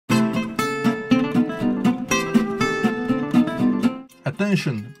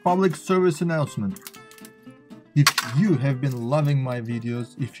Attention, public service announcement. If you have been loving my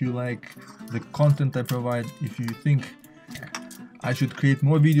videos, if you like the content I provide, if you think I should create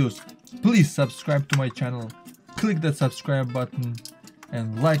more videos, please subscribe to my channel, click that subscribe button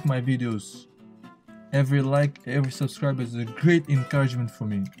and like my videos. Every like, every subscribe is a great encouragement for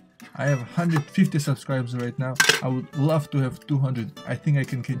me. I have 150 subscribers right now. I would love to have 200. I think I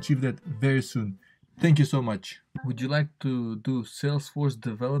can achieve that very soon. Thank you so much. Would you like to do Salesforce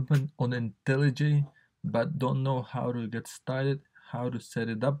development on IntelliJ but don't know how to get started, how to set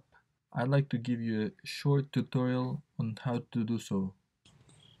it up? I'd like to give you a short tutorial on how to do so.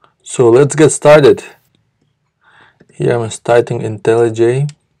 So let's get started. Here I'm starting IntelliJ.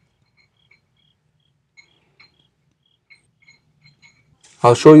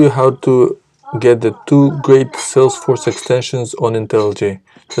 I'll show you how to get the two great Salesforce extensions on IntelliJ.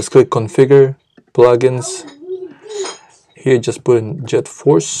 Just click Configure, Plugins. Here just put in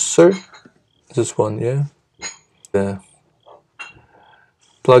JetForce. This one, yeah.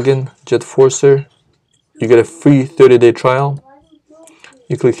 Plugin, JetForce. You get a free 30-day trial.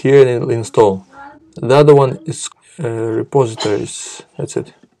 You click here and it'll install. The other one is repositories. That's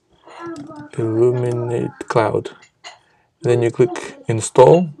it. Illuminate Cloud. Then you click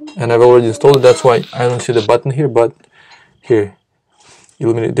install, and I've already installed it. That's why I don't see the button here, but here,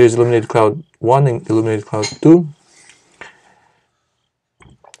 there's Illuminate Cloud 1 and Illuminate Cloud 2.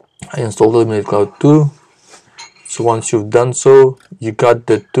 I installed Illuminate Cloud 2. So once you've done so, you got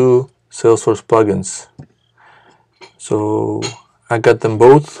the two Salesforce plugins. So I got them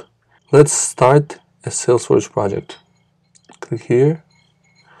both. Let's start a Salesforce project. Click here.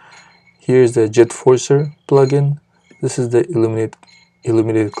 Here's the JetForce plugin. This is the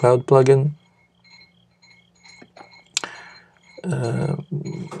Illuminate Cloud plugin.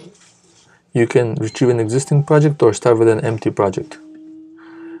 You can retrieve an existing project or start with an empty project.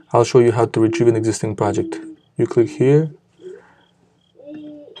 I'll show you how to retrieve an existing project. You click here.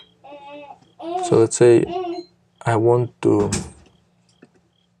 So let's say I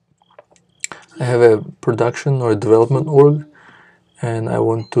have a production or a development org, and I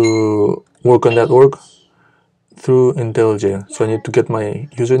want to work on that org through IntelliJ. So I need to get my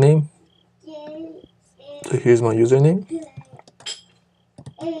username. So here's my username.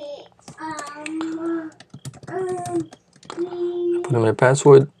 Put in my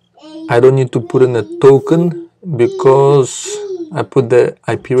password. I don't need to put in a token because I put the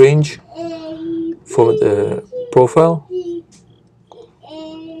IP range for the profile.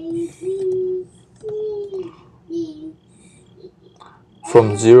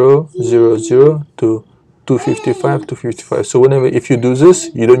 From 000 to 255. So if you do this,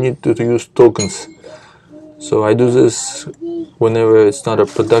 you don't need to use tokens. So I do this whenever it's not a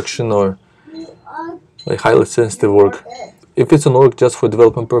production or like highly sensitive work. If it's an org just for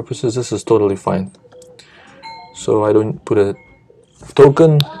development purposes, this is totally fine. So I don't put a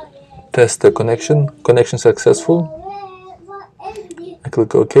token. Test the connection. Connection successful. I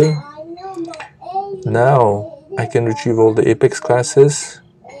click OK. Now I can retrieve all the Apex classes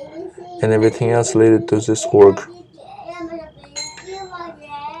and everything else related to this org.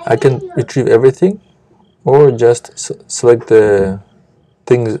 I can retrieve everything or just select the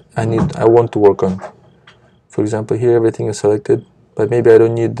things I want to work on. For example, here everything is selected, but maybe I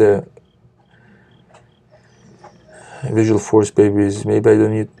don't need the visual force babies, maybe I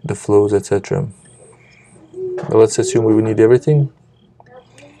don't need the flows, etc. But let's assume we will need everything.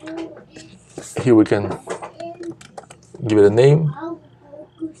 Here we can give it a name.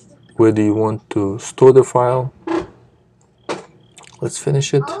 Where do you want to store the file? Let's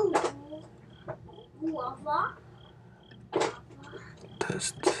finish it.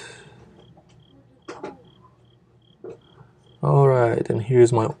 Test. Alright, and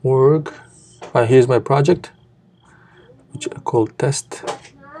here's my org. Here's my project, which I call test.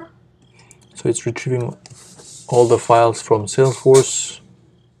 So it's retrieving all the files from Salesforce.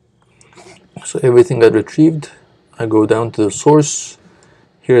 So everything got retrieved. I go down to the source.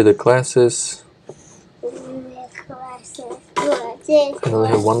 Here are the classes. I only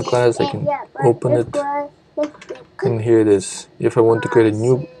have one class. I can open it. And here it is. If I want to create a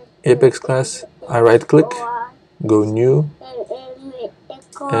new Apex class, I right click, go new,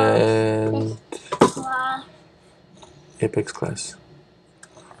 and Apex class.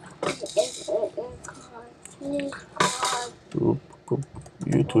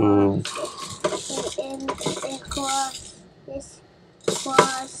 YouTube.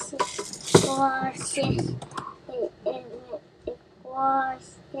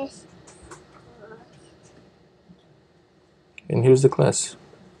 And here's the class.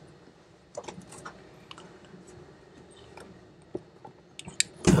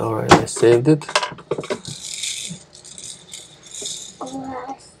 Alright, I saved it.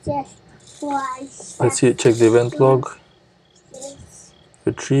 Let's see, check the event log.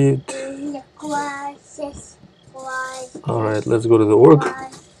 Retrieved. Alright, let's go to the org.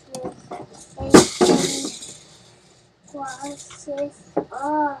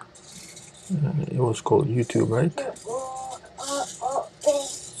 It was called YouTube, right?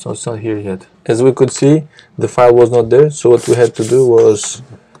 So it's not here yet. As we could see, the file was not there, so what we had to do was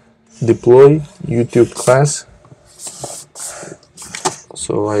deploy YouTube class.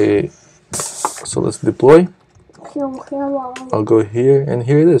 So let's deploy. I'll go here, and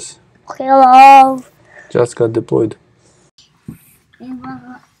here it is. Just got deployed.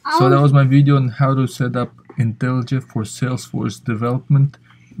 So that was my video on how to set up IntelliJ for Salesforce development.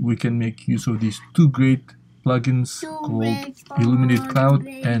 We can make use of these two great plugins called Illuminate Cloud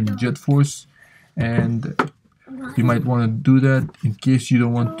and JetForce, and you might want to do that in case you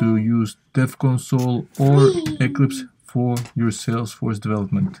don't want to use Dev Console or Eclipse for your Salesforce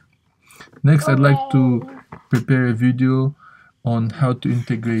development. Next, I'd like to prepare a video on how to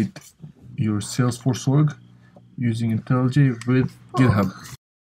integrate your Salesforce org using IntelliJ with GitHub.